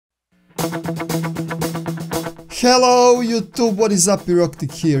Hello YouTube, what is up?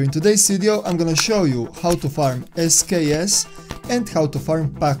 Eroktic here. In today's video I'm gonna show you how to farm SKS and how to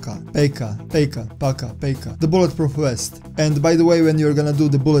farm PACA, the bulletproof vest. And by the way, when you're gonna do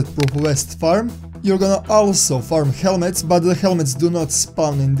the bulletproof vest farm, you're gonna also farm helmets, but the helmets do not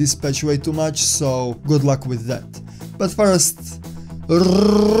spawn in this patch way too much, so good luck with that. But first,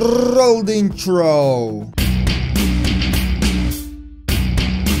 roll the intro!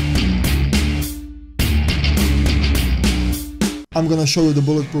 I'm gonna show you the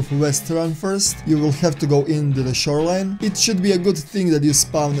bulletproof vest run first. You will have to go into the shoreline. It should be a good thing that you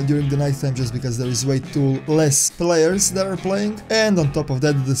spawn during the nighttime just because there is way too less players that are playing, and on top of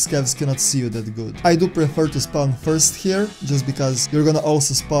that the scavs cannot see you that good. I do prefer to spawn first here just because you're gonna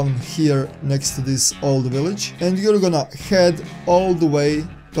also spawn here next to this old village and you're gonna head all the way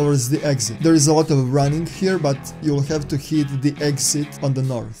towards the exit. There is a lot of running here, but you'll have to hit the exit on the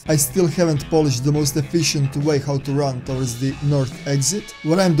north. I still haven't polished the most efficient way how to run towards the north exit.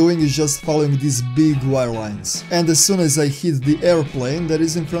 What I'm doing is just following these big wire lines. And as soon as I hit the airplane that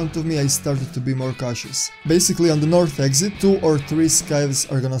is in front of me, I started to be more cautious. Basically on the north exit, 2 or 3 scavs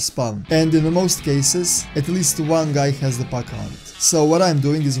are gonna spawn. And in most cases, at least one guy has the PACA on it. So what I'm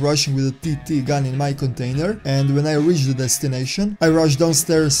doing is rushing with a TT gun in my container, and when I reach the destination, I rush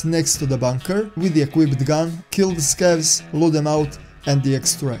downstairs next to the bunker with the equipped gun, kill the scavs, loot them out, and the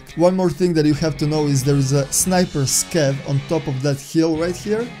extract. One more thing that you have to know is there is a sniper scav on top of that hill right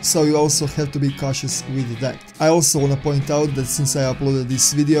here, so you also have to be cautious with that. I also want to point out that since I uploaded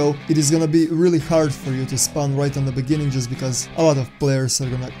this video, it is gonna be really hard for you to spawn right on the beginning just because a lot of players are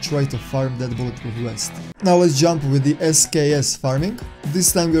gonna try to farm that bulletproof vest. Now let's jump with the SKS farming.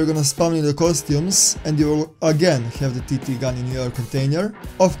 This time you're gonna spawn in the costumes and you will again have the TT gun in your container,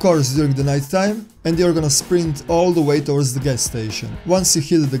 of course during the night time, and you're gonna sprint all the way towards the gas station. Once you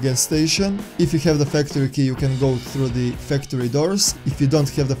hit the gas station, if you have the factory key you can go through the factory doors. If you don't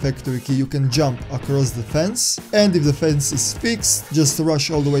have the factory key you can jump across the fence, and if the fence is fixed, just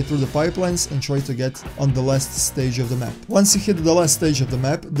rush all the way through the pipelines and try to get on the last stage of the map. Once you hit the last stage of the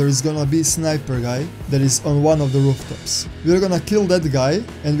map, there is gonna be a sniper guy that is on one of the rooftops. We're gonna kill that guy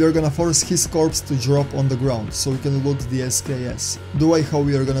and we're gonna force his corpse to drop on the ground so we can loot the SKS. The way how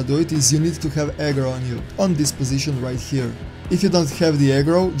we are gonna do it is you need to have aggro on you, on this position right here. If you don't have the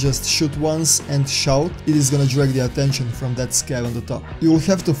aggro, just shoot once and shout, it is gonna drag the attention from that scav on the top. You will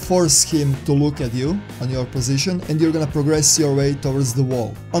have to force him to look at you on your position and you're gonna progress your way towards the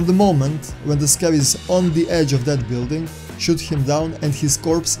wall. On the moment when the scav is on the edge of that building, shoot him down and his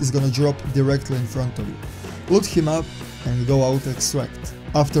corpse is gonna drop directly in front of you. Loot him up and go out extract.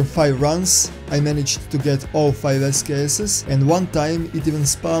 After 5 runs, I managed to get all 5 SKSs, and one time it even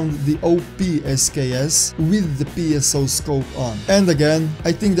spawned the OP SKS with the PSO scope on. And again,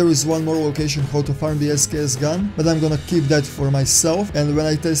 I think there is one more location how to farm the SKS gun, but I'm gonna keep that for myself, and when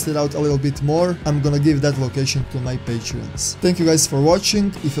I test it out a little bit more, I'm gonna give that location to my Patreons. Thank you guys for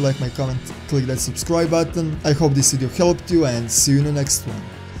watching. If you like my comment, click that subscribe button. I hope this video helped you, and see you in the next one.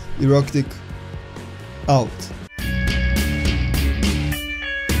 Eroktic out.